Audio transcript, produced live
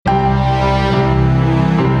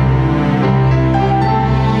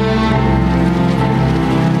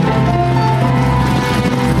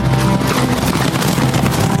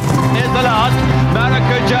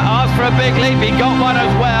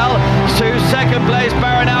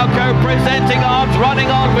Alco presenting arms, running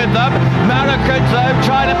on with them. Maracujo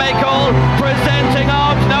trying to make all, presenting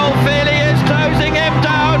arms. Noel Feely is closing him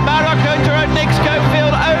down. Maracujo and Nick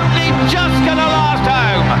Schofield only just going to last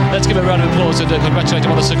home. Let's give a round of applause and congratulate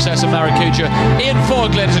him on the success of Maracujo. Ian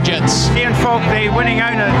Fogg, ladies and gents. Ian Fogg, the winning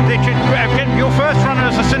owner. Your first run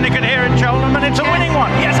as a syndicate here in Cheltenham, and it's a winning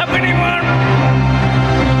one. Yes, a winning one.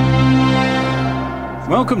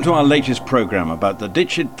 Welcome to our latest programme about the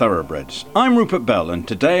Ditcheat Thoroughbreds. I'm Rupert Bell, and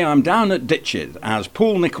today I'm down at Ditcheat as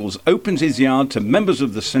Paul Nicholls opens his yard to members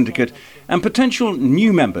of the syndicate and potential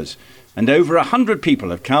new members. And over 100 people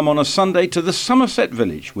have come on a Sunday to the Somerset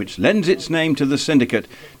village, which lends its name to the syndicate,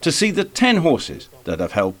 to see the 10 horses that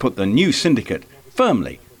have helped put the new syndicate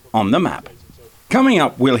firmly on the map. Coming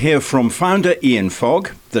up, we'll hear from founder Ian Fogg,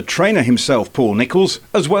 the trainer himself Paul Nicholls,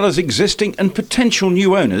 as well as existing and potential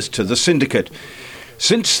new owners to the syndicate.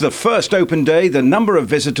 Since the first open day, the number of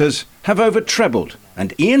visitors have over trebled,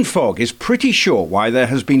 and Ian Fogg is pretty sure why there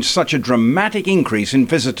has been such a dramatic increase in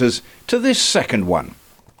visitors to this second one.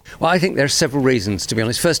 Well, I think there are several reasons, to be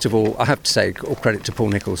honest. First of all, I have to say, all credit to Paul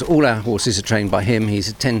Nicholls. All our horses are trained by him. He's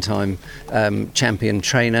a 10-time champion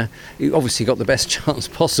trainer. He obviously got the best chance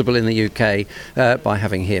possible in the UK by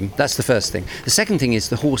having him. That's the first thing. The second thing is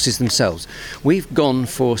the horses themselves. We've gone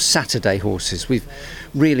for Saturday horses. We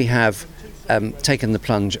really have taken the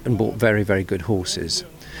plunge and bought very, very good horses.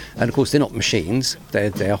 And of course, they're not machines,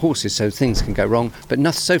 they are horses, so things can go wrong. But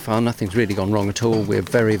so far, nothing's really gone wrong at all. We're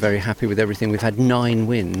very, very happy with everything. We've had 9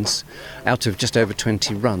 wins out of just over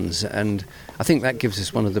 20 runs, and I think that gives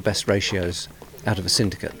us one of the best ratios out of a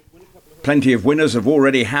syndicate. Plenty of winners have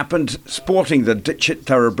already happened, sporting the Ditcheat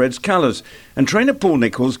Thoroughbreds colours, and trainer Paul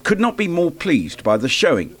Nicholls could not be more pleased by the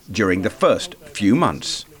showing during the first few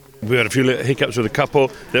months. We had a few little hiccups with a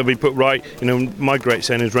couple. They'll be put right. You know, my great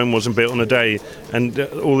saying is Rome wasn't built on a day, and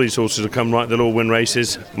all these horses will come right. They'll all win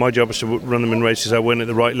races. My job is to run them in races I win at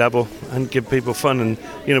the right level and give people fun. And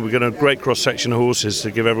you know, we've got a great cross section of horses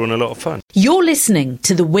to give everyone a lot of fun. You're listening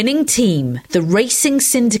to The Winning Team, the Racing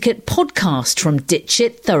Syndicate podcast from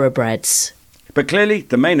Ditcheat Thoroughbreds. But clearly,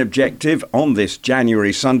 the main objective on this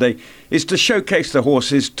January Sunday is to showcase the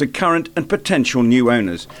horses to current and potential new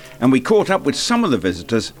owners. And we caught up with some of the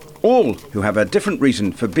visitors, all who have a different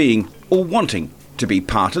reason for being or wanting to be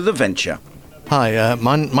part of the venture. Hi,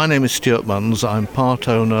 my name is Stuart Munns. I'm part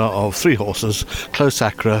owner of 3 horses, Close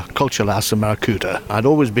Acra, Culture Lass and Maracujo. I'd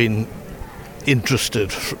always been interested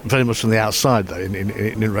very much from the outside though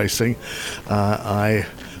in racing. I'm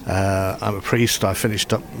a priest. I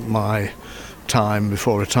finished up my time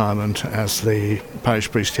before retirement as the parish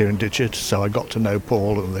priest here in Ditcheat, so I got to know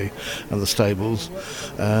Paul and the stables,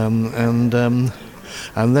 and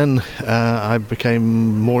then I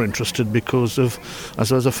became more interested because of, I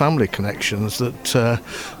suppose, the family connections that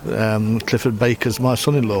Clifford Baker's my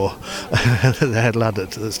son-in-law, the head lad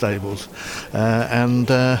at the stables, and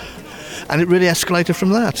it really escalated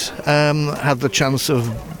from that. Had the chance of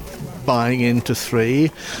buying into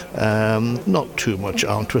 3, not too much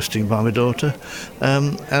arm twisting by my daughter,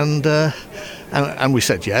 and we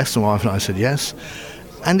said yes, my wife and I said yes,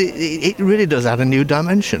 and it really does add a new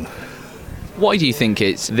dimension. Why do you think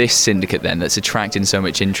it's this syndicate then that's attracting so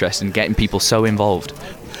much interest and getting people so involved?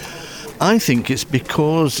 I think it's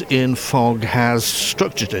because Ian Fogg has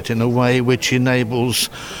structured it in a way which enables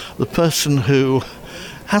the person who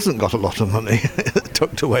hasn't got a lot of money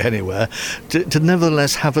tucked away anywhere to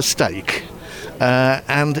nevertheless have a stake,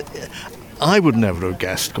 and I would never have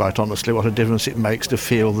guessed, quite honestly, what a difference it makes to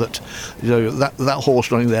feel that, you know, that horse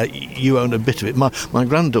running there, you own a bit of it. My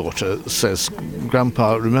granddaughter says,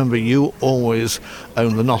 "Grandpa, remember you always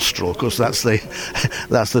own the nostril, because that's the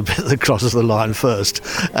bit that crosses the line first."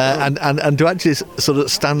 And to actually sort of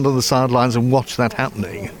stand on the sidelines and watch that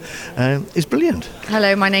happening is brilliant.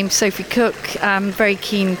 Hello, my name's Sophie Cook. I'm very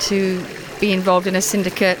keen to be involved in a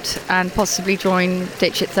syndicate and possibly join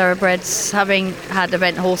Ditcheat Thoroughbreds, having had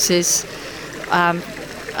event horses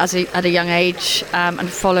at a young age and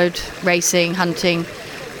followed racing, hunting.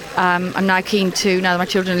 I'm now keen to, now that my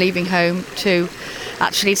children are leaving home, to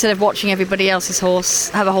actually, instead of watching everybody else's horse,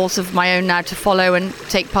 have a horse of my own now to follow and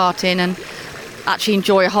take part in, and actually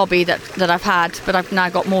enjoy a hobby that I've had, but I've now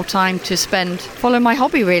got more time to follow my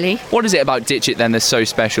hobby, really. What is it about Ditcheat then that's so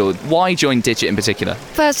special? Why join Ditcheat in particular?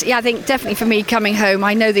 First, I think definitely for me coming home,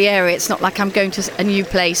 I know the area. It's not like I'm going to a new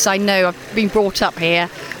place. I know I've been brought up here.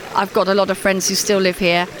 I've got a lot of friends who still live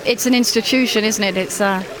here. It's an institution, isn't it? It's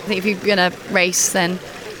I think if you're going to race, then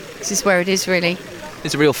this is where it is, really.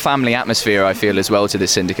 There's a real family atmosphere, I feel, as well, to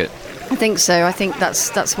this syndicate. I think so. I think that's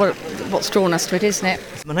what's drawn us to it, isn't it?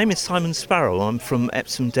 My name is Simon Sparrow. I'm from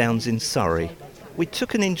Epsom Downs in Surrey. We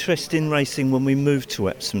took an interest in racing when we moved to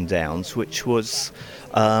Epsom Downs, which was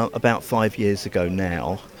about 5 years ago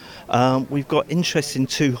now. We've got interest in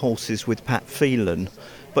 2 horses with Pat Phelan,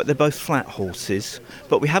 but they're both flat horses,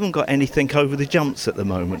 but we haven't got anything over the jumps at the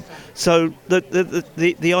moment. So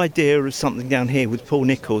the idea of something down here with Paul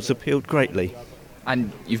Nicholls appealed greatly.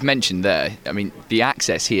 And you've mentioned there, I mean, the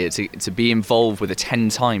access here to be involved with a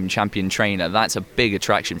 10-time champion trainer, that's a big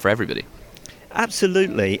attraction for everybody.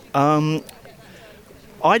 Absolutely.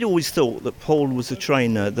 I'd always thought that Paul was a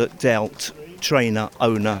trainer that dealt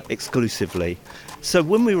trainer-owner exclusively. So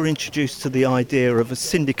when we were introduced to the idea of a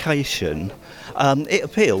syndication, it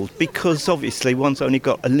appealed because obviously one's only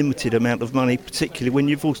got a limited amount of money, particularly when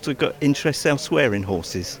you've also got interests elsewhere in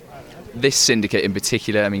horses. This syndicate in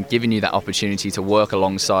particular, I mean, giving you that opportunity to work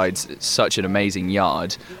alongside such an amazing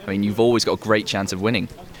yard, I mean, you've always got a great chance of winning.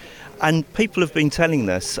 And people have been telling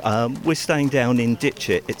us, we're staying down in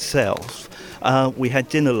Ditcheat itself. We had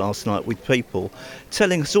dinner last night with people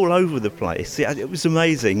telling us all over the place. It was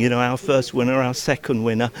amazing, you know, our first winner, our second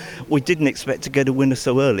winner. We didn't expect to get a winner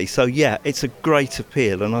so early. So, yeah, it's a great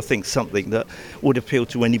appeal, and I think something that would appeal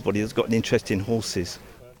to anybody that's got an interest in horses.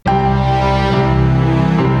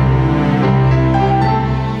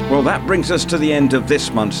 Well, that brings us to the end of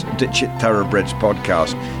this month's Ditcheat Thoroughbreds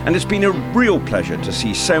podcast, and it's been a real pleasure to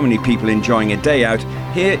see so many people enjoying a day out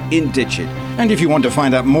here in Ditcheat. And if you want to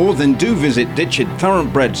find out more, then do visit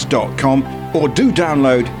ditcheatthoroughbreds.com or do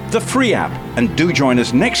download the free app, and do join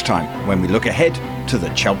us next time when we look ahead to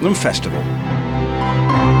the Cheltenham Festival.